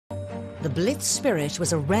The Blitz spirit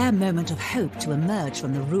was a rare moment of hope to emerge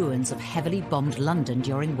from the ruins of heavily bombed London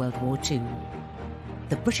during World War II.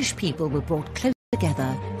 The British people were brought closer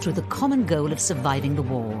together through the common goal of surviving the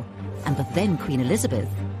war, and the then Queen Elizabeth,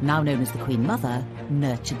 now known as the Queen Mother,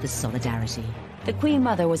 nurtured the solidarity. The Queen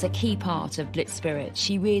Mother was a key part of Blitz spirit.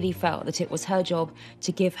 She really felt that it was her job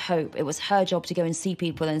to give hope. It was her job to go and see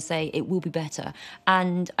people and say, it will be better.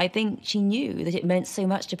 And I think she knew that it meant so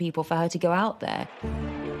much to people for her to go out there.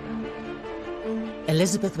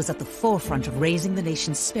 Elizabeth was at the forefront of raising the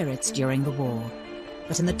nation's spirits during the war.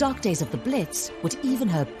 But in the dark days of the Blitz, would even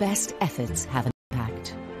her best efforts have an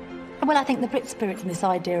impact? Well, I think the Blitz spirit and this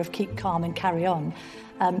idea of keep calm and carry on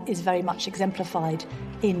is very much exemplified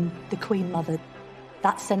in the Queen Mother.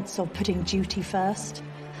 That sense of putting duty first,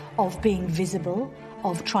 of being visible,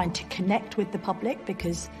 of trying to connect with the public,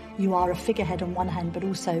 because you are a figurehead on one hand, but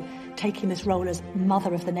also taking this role as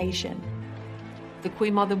mother of the nation. The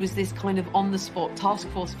Queen Mother was this kind of on-the-spot task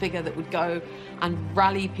force figure that would go and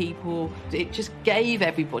rally people. It just gave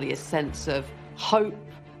everybody a sense of hope,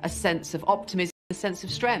 a sense of optimism, a sense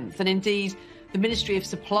of strength. And indeed, the Ministry of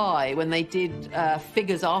Supply, when they did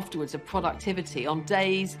figures afterwards of productivity on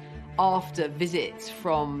days after visits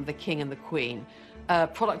from the King and the Queen,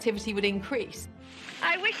 productivity would increase.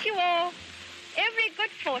 I wish you all every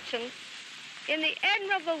good fortune in the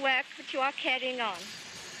admirable work that you are carrying on.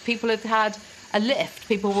 People had had a lift,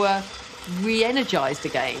 people were re-energised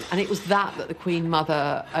again, and it was that the Queen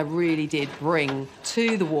Mother really did bring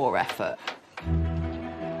to the war effort.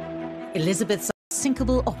 Elizabeth's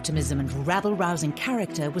unsinkable optimism and rabble-rousing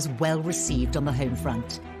character was well received on the home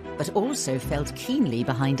front, but also felt keenly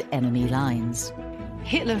behind enemy lines.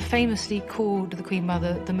 Hitler famously called the Queen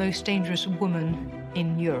Mother the most dangerous woman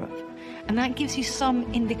in Europe, and that gives you some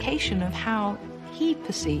indication of how he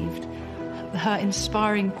perceived her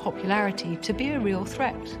inspiring popularity to be a real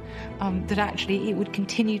threat, that actually it would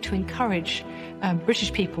continue to encourage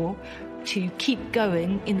British people to keep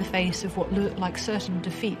going in the face of what looked like certain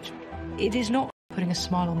defeat. It is not putting a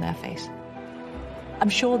smile on their face. I'm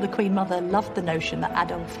sure the Queen Mother loved the notion that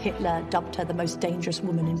Adolf Hitler dubbed her the most dangerous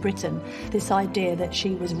woman in Britain. This idea that she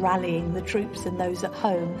was rallying the troops and those at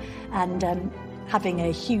home and having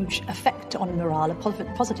a huge effect on morale, a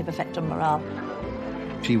positive effect on morale.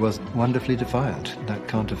 She was wonderfully defiant. That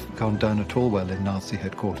can't have gone down at all well in Nazi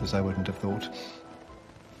headquarters, I wouldn't have thought.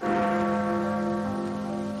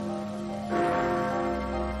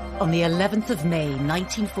 On the 11th of May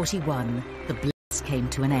 1941, the Blitz came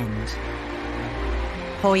to an end.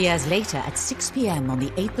 4 years later, at 6 p.m. on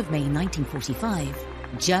the 8th of May 1945,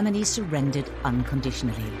 Germany surrendered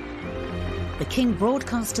unconditionally. The King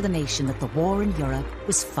broadcast to the nation that the war in Europe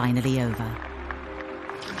was finally over.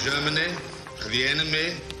 Germany, the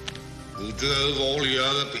enemy who drove all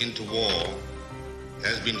Europe into war,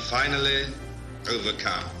 has been finally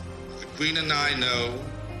overcome. The Queen and I know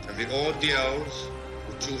that the ordeals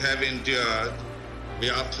which you have endured,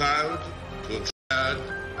 we are proud to have shared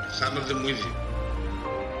some of them with you.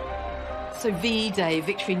 So V-Day,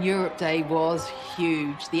 Victory in Europe Day, was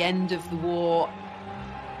huge. The end of the war.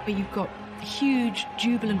 But you've got huge,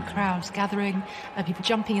 jubilant crowds gathering, people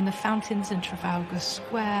jumping in the fountains in Trafalgar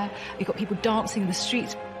Square. You've got people dancing in the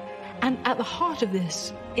streets. And at the heart of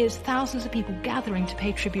this is thousands of people gathering to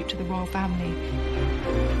pay tribute to the royal family.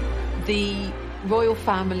 The royal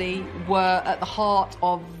family were at the heart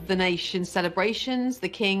of the nation's celebrations. The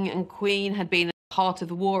King and Queen had been at the heart of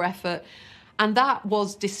the war effort, and that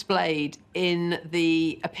was displayed in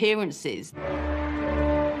the appearances.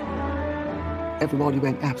 Everybody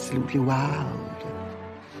went absolutely wild.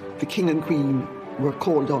 The King and Queen were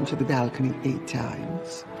called onto the balcony 8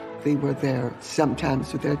 times. They were there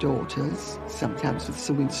sometimes with their daughters, sometimes with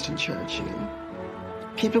Sir Winston Churchill.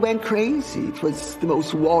 People went crazy. It was the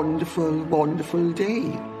most wonderful, wonderful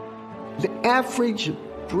day. The average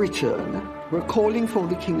Briton were calling for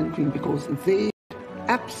the King and Queen because they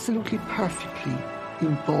absolutely perfectly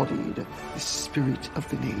embodied the spirit of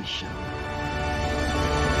the nation.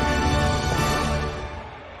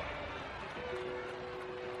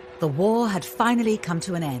 The war had finally come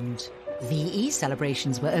to an end. VE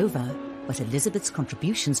celebrations were over, but Elizabeth's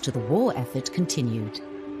contributions to the war effort continued.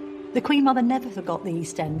 The Queen Mother never forgot the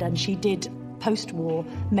East End, and she did, post-war,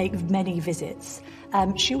 make many visits.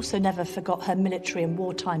 She also never forgot her military and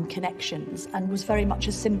wartime connections, and was very much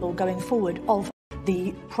a symbol going forward of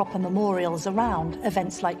the proper memorials around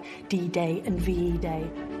events like D-Day and VE Day.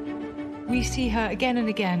 We see her again and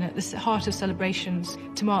again at the heart of celebrations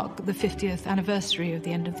to mark the 50th anniversary of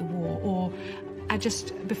the end of the war, or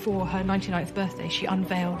just before her 99th birthday, she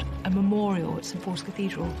unveiled a memorial at St Paul's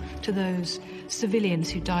Cathedral to those civilians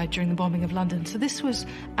who died during the bombing of London. So this was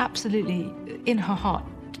absolutely in her heart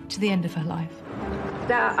to the end of her life.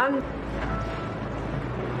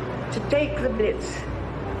 To take the Blitz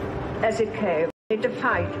as it came, they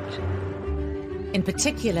defied it. In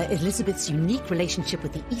particular, Elizabeth's unique relationship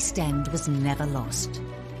with the East End was never lost.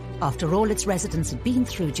 After all its residents had been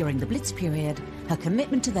through during the Blitz period, her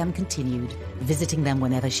commitment to them continued, visiting them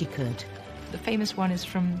whenever she could. The famous one is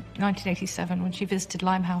from 1987 when she visited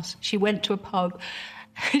Limehouse. She went to a pub,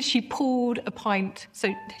 she poured a pint,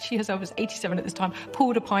 so she herself was 87 at this time,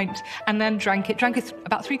 poured a pint and then drank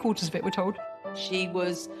about 3/4 of it, we're told. She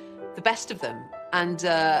was the best of them, and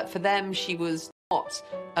for them she was not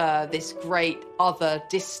this great other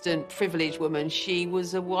distant privileged woman. She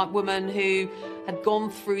was a woman who had gone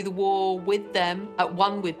through the war with them, at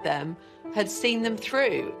one with them, had seen them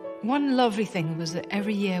through. One lovely thing was that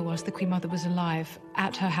every year whilst the Queen Mother was alive,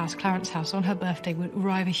 at her house, Clarence House, on her birthday would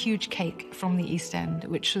arrive a huge cake from the East End,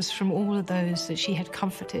 which was from all of those that she had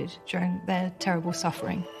comforted during their terrible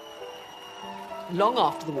suffering. Long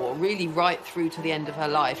after the war, really right through to the end of her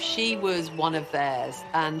life, she was one of theirs,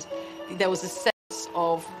 and there was a sense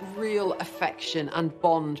of real affection and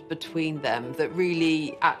bond between them that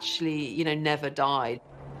really actually, never died.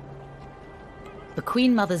 The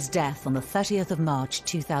Queen Mother's death on the 30th of March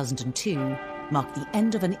 2002 marked the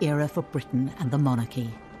end of an era for Britain and the monarchy.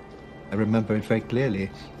 I remember it very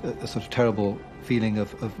clearly, a sort of terrible feeling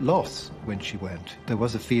of loss when she went. There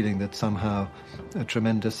was a feeling that somehow a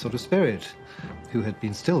tremendous sort of spirit, who had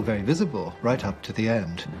been still very visible right up to the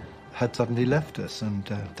end, had suddenly left us, and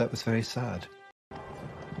that was very sad.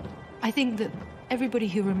 I think that everybody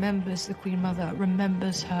who remembers the Queen Mother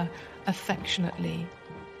remembers her affectionately.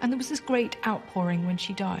 And there was this great outpouring when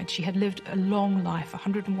she died. She had lived a long life,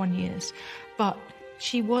 101 years, but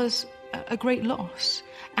she was a great loss.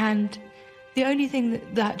 And the only thing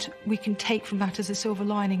that we can take from that as a silver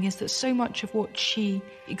lining is that so much of what she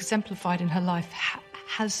exemplified in her life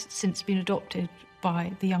has since been adopted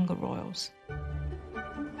by the younger royals.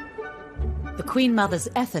 The Queen Mother's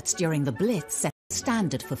efforts during the Blitz set the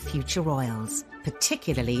standard for future royals,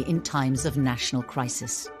 particularly in times of national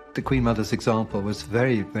crisis. The Queen Mother's example was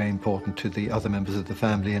very, very important to the other members of the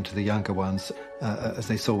family and to the younger ones as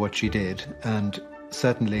they saw what she did. And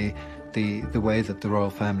certainly the way that the royal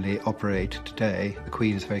family operate today, the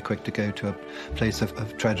Queen is very quick to go to a place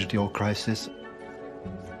of tragedy or crisis.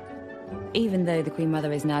 Even though the Queen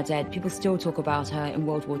Mother is now dead, people still talk about her in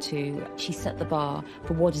World War II. She set the bar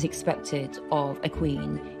for what is expected of a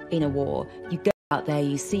queen in a war. You go out there,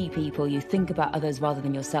 you see people, you think about others rather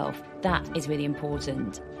than yourself. That is really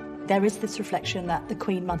important. There is this reflection that the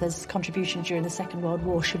Queen Mother's contribution during the Second World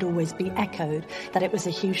War should always be echoed, that it was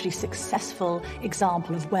a hugely successful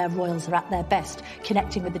example of where royals are at their best,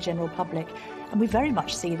 connecting with the general public. And we very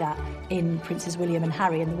much see that in Princes William and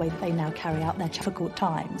Harry in the way that they now carry out their difficult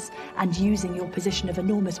times, and using your position of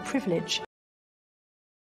enormous privilege